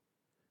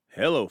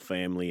Hello,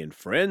 family and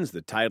friends.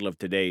 The title of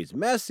today's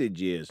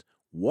message is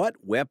What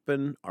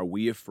Weapon Are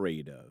We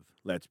Afraid of?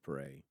 Let's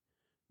pray.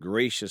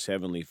 Gracious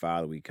Heavenly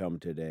Father, we come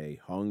today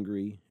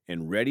hungry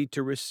and ready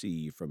to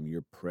receive from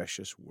your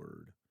precious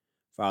word.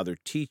 Father,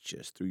 teach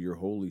us through your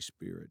Holy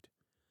Spirit,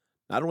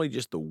 not only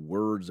just the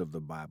words of the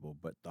Bible,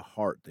 but the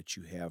heart that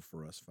you have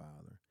for us,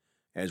 Father,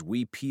 as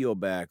we peel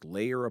back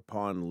layer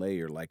upon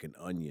layer like an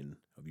onion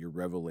of your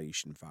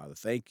revelation, Father.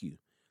 Thank you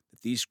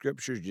that these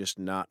scriptures just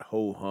not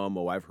ho-hum,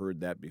 oh, I've heard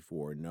that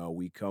before. No,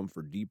 we come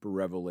for deeper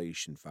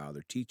revelation,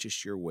 Father. Teach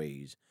us your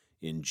ways.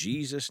 In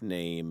Jesus'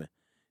 name,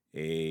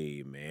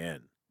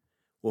 amen.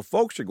 Well,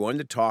 folks are going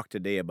to talk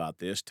today about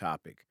this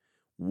topic.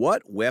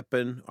 What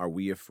weapon are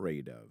we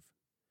afraid of?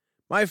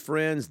 My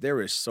friends,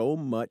 there is so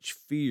much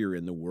fear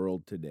in the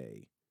world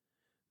today.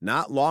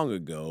 Not long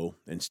ago,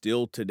 and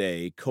still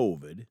today,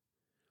 COVID,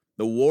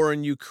 the war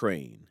in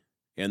Ukraine,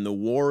 and the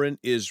war in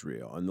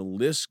Israel, and the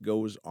list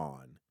goes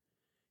on.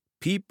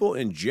 People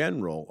in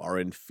general are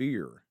in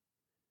fear.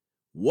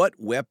 What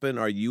weapon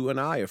are you and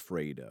I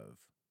afraid of?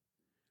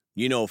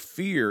 You know,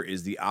 fear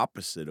is the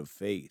opposite of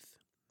faith.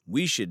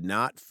 We should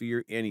not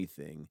fear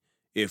anything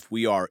if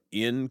we are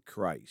in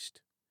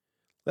Christ.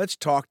 Let's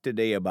talk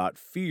today about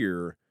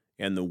fear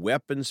and the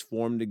weapons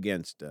formed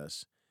against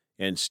us,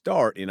 and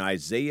start in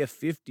Isaiah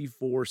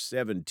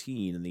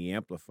 54:17 in the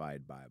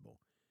Amplified Bible.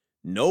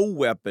 No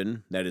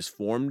weapon that is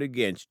formed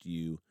against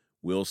you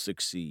will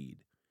succeed,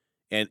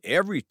 and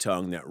every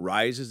tongue that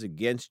rises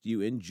against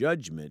you in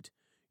judgment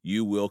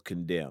you will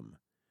condemn.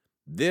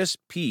 This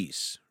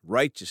peace,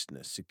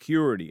 righteousness,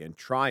 security, and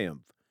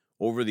triumph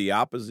over the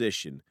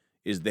opposition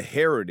is the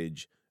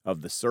heritage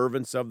of the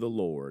servants of the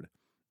Lord,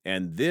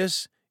 and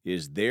this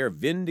is their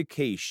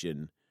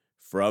vindication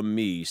from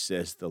me,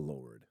 says the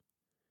Lord.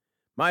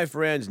 My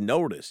friends,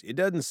 notice it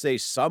doesn't say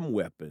some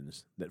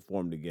weapons that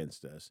formed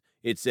against us.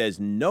 It says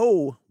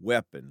no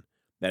weapon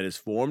that is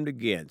formed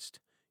against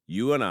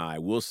you and I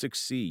will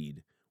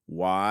succeed.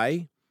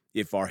 Why?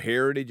 If our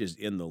heritage is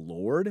in the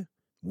Lord,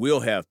 we'll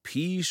have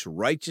peace,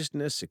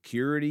 righteousness,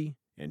 security,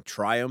 and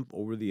triumph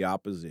over the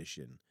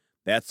opposition.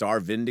 That's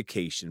our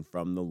vindication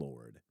from the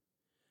Lord.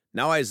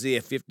 Now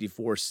Isaiah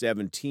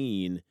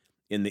 54:17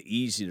 in the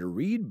easy to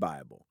read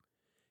Bible.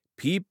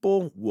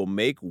 People will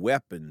make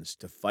weapons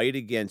to fight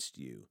against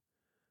you,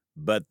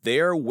 but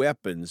their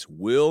weapons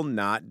will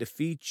not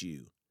defeat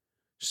you.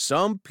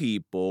 Some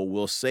people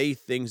will say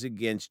things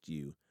against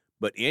you,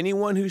 but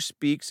anyone who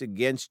speaks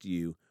against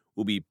you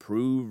will be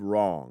proved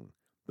wrong.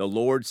 The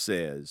Lord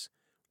says,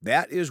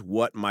 that is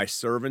what my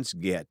servants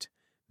get.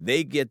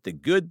 They get the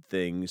good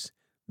things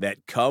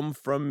that come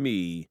from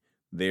me,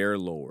 their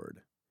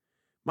Lord.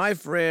 My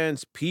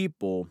friends,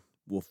 people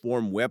will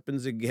form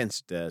weapons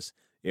against us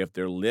if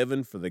they're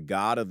living for the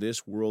god of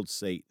this world,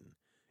 Satan.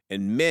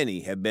 And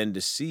many have been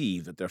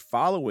deceived that they're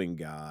following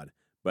God,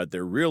 but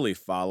they're really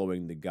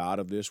following the god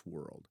of this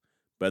world.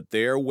 But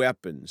their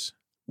weapons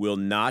will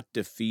not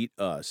defeat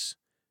us,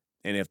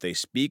 and if they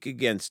speak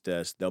against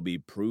us, they'll be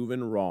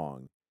proven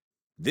wrong.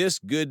 This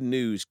good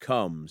news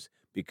comes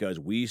because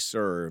we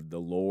serve the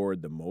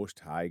Lord, the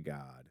Most High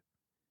God.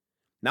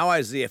 Now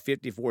Isaiah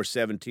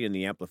 54:17 in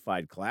the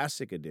Amplified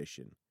Classic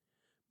Edition.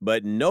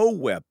 But no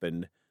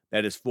weapon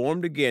that is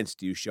formed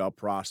against you shall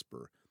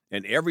prosper,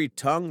 and every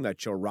tongue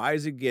that shall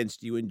rise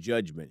against you in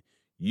judgment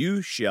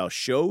you shall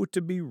show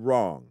to be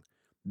wrong.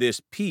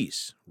 This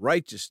peace,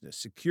 righteousness,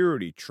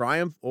 security,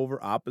 triumph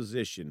over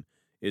opposition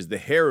is the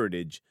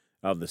heritage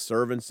of the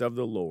servants of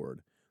the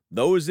Lord,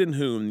 those in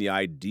whom the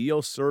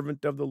ideal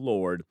servant of the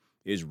Lord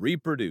is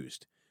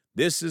reproduced.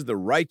 This is the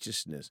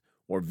righteousness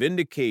or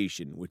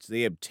vindication which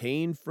they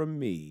obtain from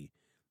me.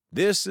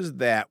 This is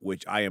that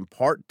which I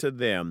impart to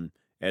them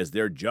as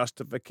their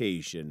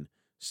justification,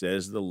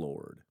 says the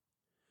Lord.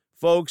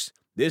 Folks,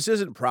 this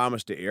isn't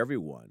promised to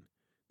everyone.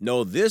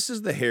 No, this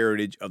is the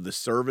heritage of the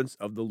servants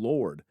of the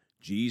Lord,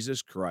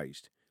 Jesus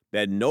Christ,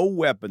 that no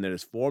weapon that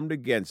is formed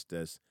against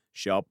us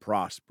shall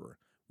prosper.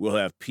 We'll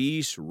have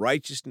peace,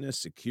 righteousness,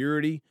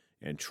 security,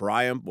 and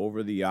triumph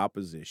over the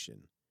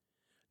opposition.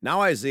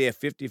 Now Isaiah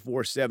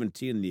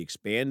 54:17 in the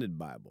Expanded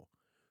Bible.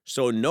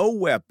 So no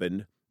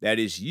weapon that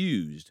is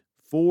used,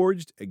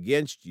 forged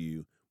against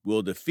you,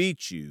 will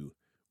defeat you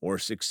or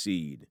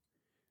succeed.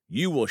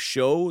 You will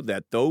show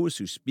that those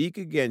who speak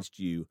against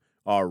you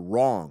are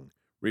wrong.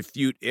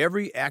 Refute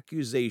every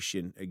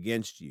accusation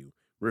against you.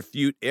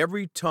 Refute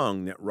every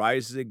tongue that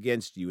rises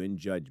against you in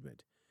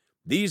judgment.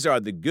 These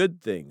are the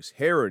good things,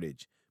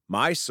 heritage,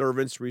 my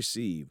servants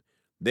receive.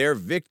 Their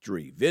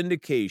victory,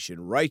 vindication,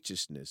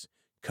 righteousness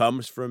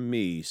comes from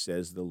me,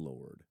 says the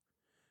Lord.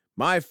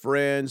 My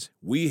friends,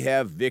 we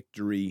have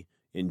victory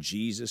in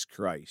Jesus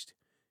Christ.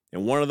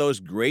 And one of those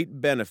great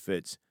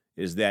benefits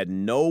is that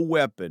no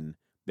weapon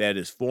that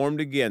is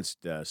formed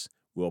against us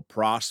will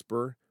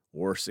prosper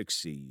or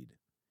succeed.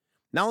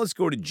 Now let's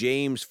go to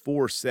James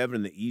 4:7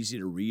 in the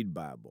easy-to-read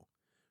Bible.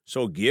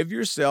 So give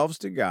yourselves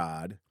to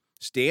God,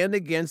 stand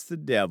against the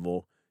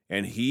devil,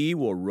 and he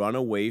will run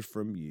away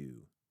from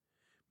you.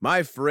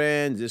 My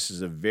friends, this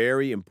is a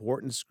very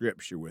important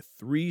scripture with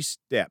 3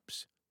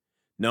 steps.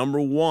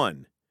 Number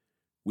one,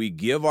 we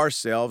give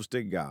ourselves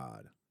to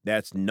God.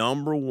 That's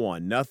number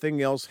one.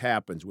 Nothing else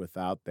happens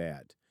without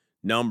that.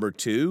 Number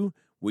two,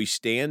 we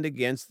stand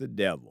against the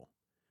devil.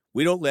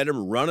 We don't let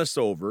him run us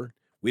over.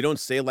 We don't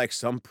say like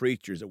some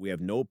preachers that we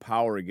have no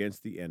power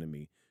against the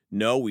enemy.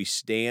 No, we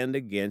stand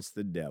against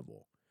the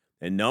devil.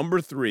 And number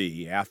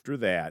three, after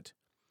that,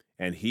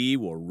 and he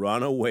will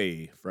run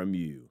away from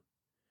you.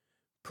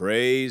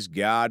 Praise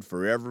God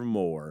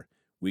forevermore.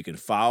 We can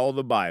follow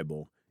the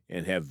Bible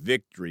and have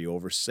victory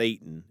over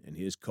Satan and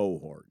his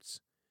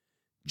cohorts.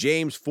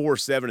 James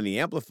 4:7 in the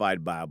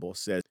Amplified Bible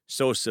says,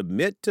 "So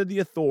submit to the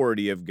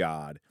authority of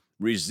God,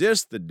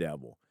 resist the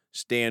devil,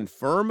 stand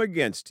firm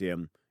against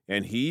him,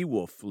 and he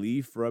will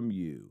flee from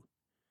you."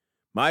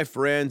 My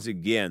friends,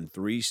 again,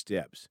 3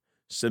 steps.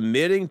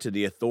 Submitting to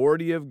the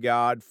authority of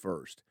God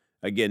first.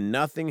 Again,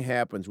 nothing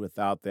happens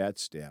without that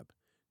step.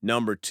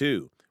 Number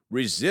 2,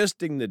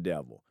 resisting the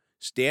devil,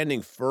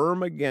 standing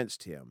firm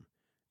against him.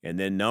 And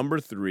then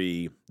number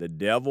 3, the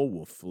devil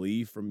will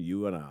flee from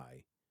you and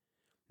I.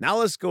 Now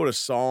let's go to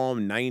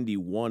Psalm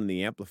 91 in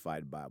the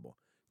Amplified Bible.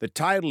 The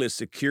title is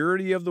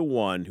Security of the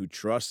One Who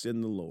Trusts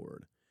in the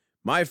Lord.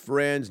 My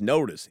friends,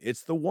 notice,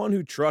 it's the one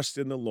who trusts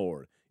in the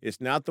Lord.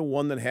 It's not the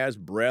one that has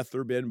breath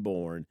or been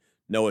born.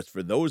 No, it's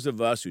for those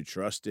of us who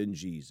trust in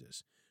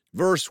Jesus.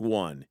 Verse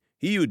 1,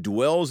 he who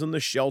dwells in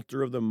the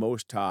shelter of the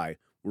Most High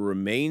will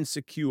remain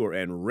secure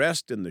and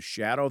rest in the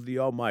shadow of the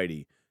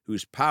Almighty,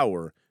 whose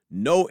power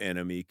no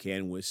enemy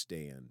can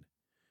withstand.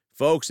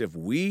 Folks, if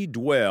we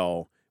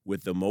dwell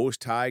with the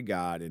Most High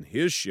God in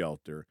his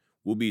shelter,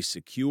 we'll be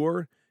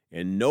secure,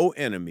 and no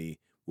enemy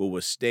will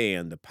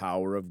withstand the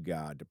power of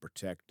God to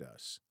protect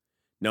us.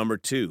 Number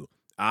 2,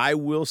 I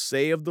will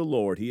say of the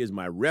Lord, he is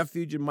my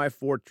refuge and my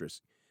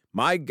fortress,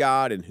 my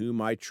God in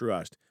whom I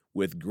trust,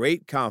 with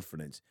great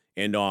confidence,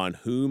 and on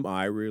whom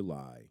I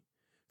rely.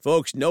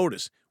 Folks,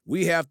 notice,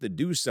 we have to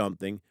do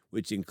something,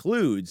 which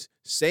includes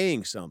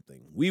saying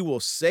something. We will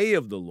say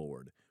of the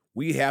Lord.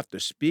 We have to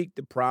speak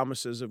the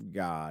promises of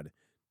God,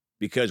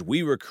 because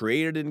we were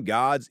created in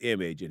God's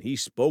image, and he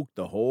spoke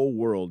the whole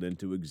world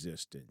into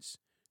existence.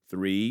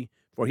 3,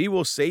 for he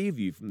will save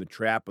you from the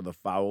trap of the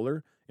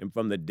fowler and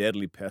from the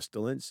deadly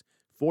pestilence,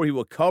 for he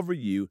will cover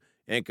you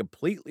and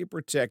completely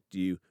protect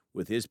you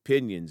with his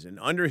pinions, and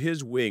under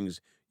his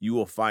wings you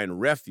will find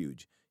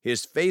refuge.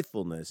 His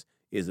faithfulness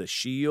is a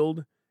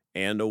shield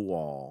and a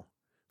wall.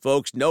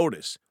 Folks,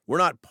 notice, we're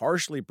not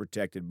partially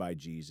protected by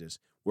Jesus.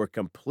 We're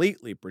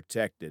completely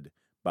protected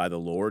by the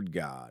Lord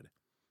God.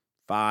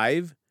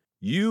 5,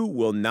 you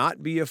will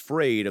not be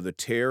afraid of the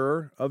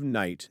terror of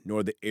night,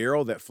 nor the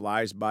arrow that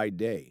flies by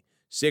day.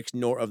 6,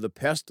 nor of the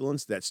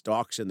pestilence that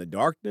stalks in the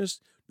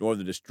darkness, nor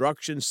the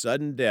destruction,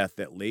 sudden death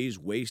that lays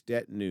waste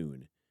at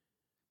noon.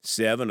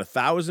 7,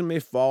 1,000 may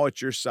fall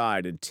at your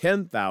side, and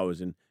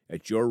 10,000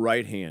 at your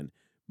right hand,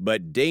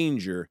 but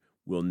danger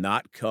will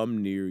not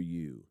come near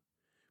you.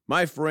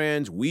 My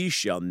friends, we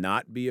shall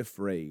not be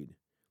afraid.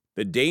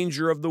 The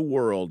danger of the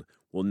world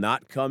will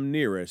not come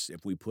near us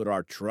if we put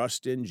our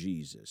trust in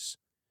Jesus.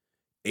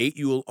 8,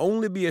 you will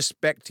only be a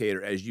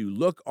spectator as you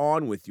look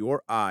on with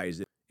your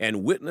eyes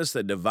and witness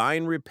the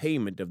divine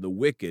repayment of the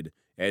wicked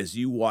as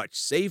you watch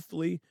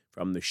safely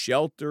from the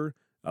shelter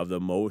of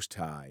the Most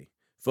High.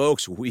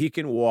 Folks, we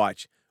can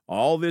watch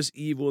all this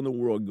evil in the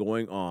world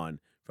going on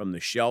from the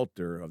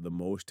shelter of the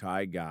Most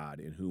High God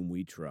in whom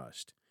we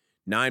trust.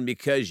 9,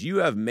 because you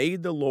have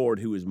made the Lord,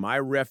 who is my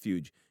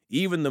refuge,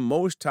 even the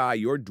Most High,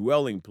 your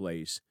dwelling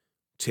place.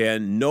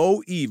 10,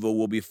 no evil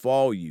will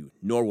befall you,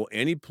 nor will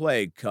any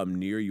plague come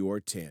near your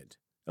tent.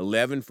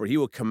 11, for he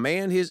will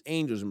command his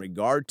angels in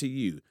regard to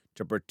you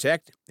to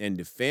protect and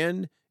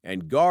defend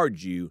and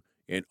guard you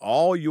in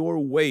all your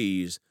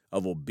ways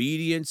of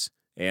obedience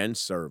and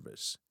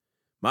service.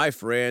 My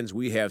friends,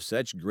 we have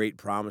such great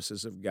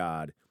promises of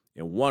God,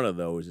 and one of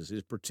those is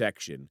his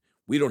protection.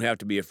 We don't have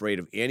to be afraid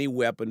of any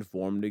weapon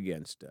formed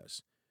against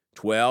us.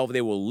 12,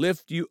 they will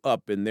lift you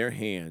up in their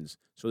hands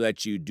so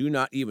that you do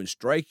not even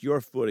strike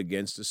your foot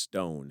against a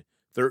stone.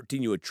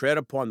 13, you will tread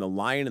upon the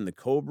lion and the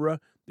cobra,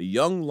 the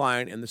young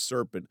lion and the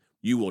serpent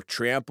you will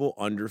trample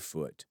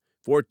underfoot.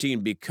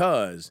 14,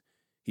 because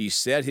he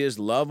set his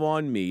love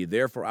on me,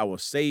 therefore I will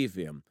save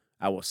him.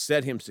 I will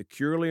set him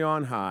securely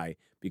on high,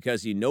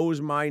 because he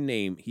knows my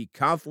name. He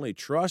confidently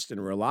trusts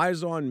and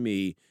relies on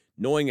me,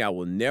 knowing I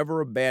will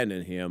never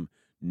abandon him.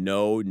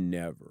 No,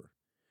 never.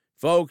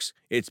 Folks,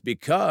 it's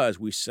because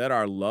we set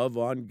our love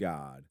on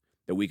God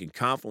that we can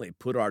confidently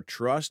put our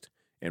trust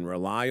and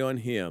rely on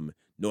him,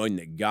 knowing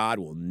that God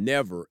will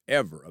never,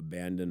 ever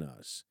abandon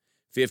us.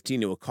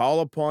 15, he will call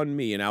upon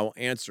me, and I will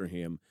answer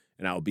him,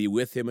 and I will be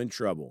with him in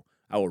trouble.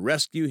 I will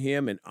rescue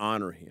him and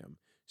honor him.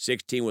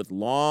 16, with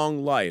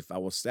long life I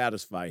will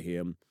satisfy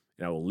him,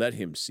 and I will let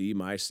him see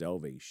my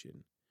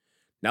salvation.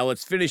 Now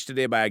let's finish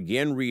today by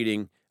again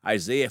reading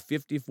Isaiah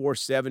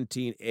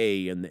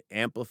 54:17a in the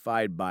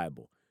Amplified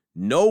Bible.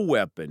 No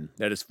weapon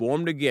that is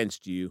formed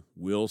against you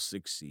will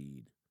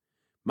succeed.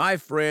 My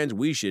friends,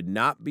 we should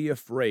not be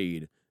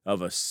afraid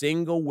of a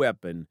single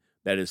weapon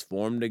that is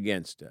formed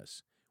against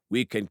us.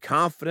 we can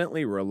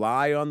confidently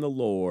rely on the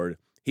Lord.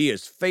 He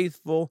is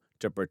faithful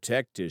to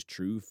protect his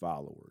true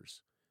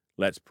followers.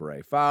 Let's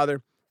pray.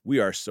 Father, we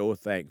are so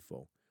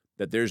thankful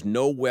that there's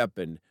no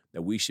weapon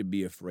that we should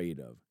be afraid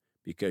of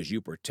because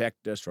you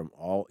protect us from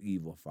all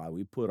evil, Father.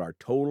 We put our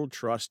total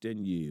trust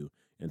in you,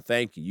 and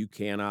thank you. You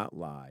cannot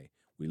lie.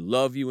 We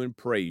love you and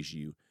praise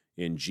you.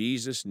 In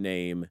Jesus'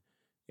 name,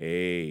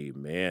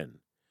 amen.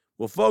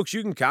 Well, folks,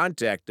 you can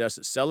contact us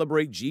at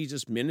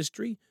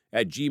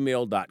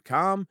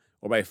celebratejesusministry@gmail.com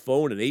or by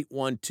phone at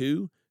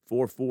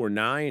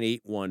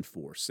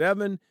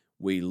 812-449-8147.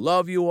 We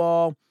love you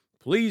all.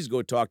 Please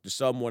go talk to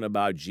someone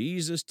about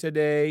Jesus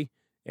today.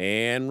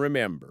 And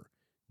remember,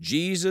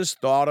 Jesus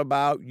thought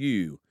about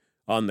you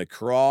on the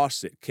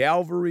cross at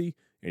Calvary,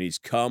 and he's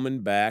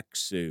coming back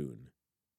soon.